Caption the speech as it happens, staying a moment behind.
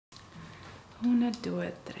1,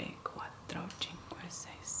 2, 3, 4, 5, 6,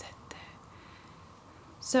 7.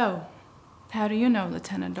 So, how do you know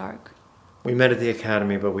Lieutenant Dark? We met at the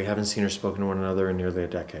academy, but we haven't seen or spoken to one another in nearly a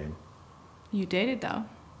decade. You dated, though.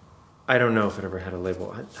 I don't know if it ever had a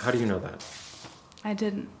label. How do you know that? I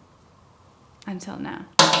didn't. Until now.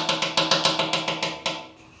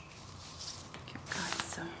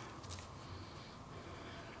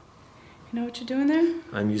 You know what you're doing there?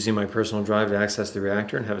 I'm using my personal drive to access the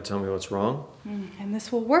reactor and have it tell me what's wrong. And this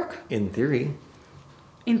will work? In theory.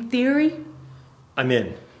 In theory? I'm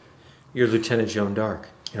in. You're Lieutenant Joan Dark.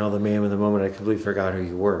 In all the mayhem of the moment, I completely forgot who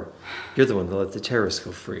you were. You're the one that let the terrorists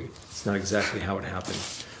go free. It's not exactly how it happened.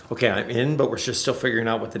 Okay, I'm in, but we're just still figuring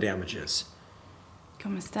out what the damage is.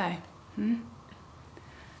 Come stay. You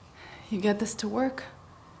get this to work,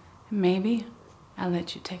 maybe I'll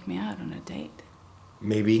let you take me out on a date.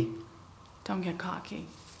 Maybe. Don't get cocky.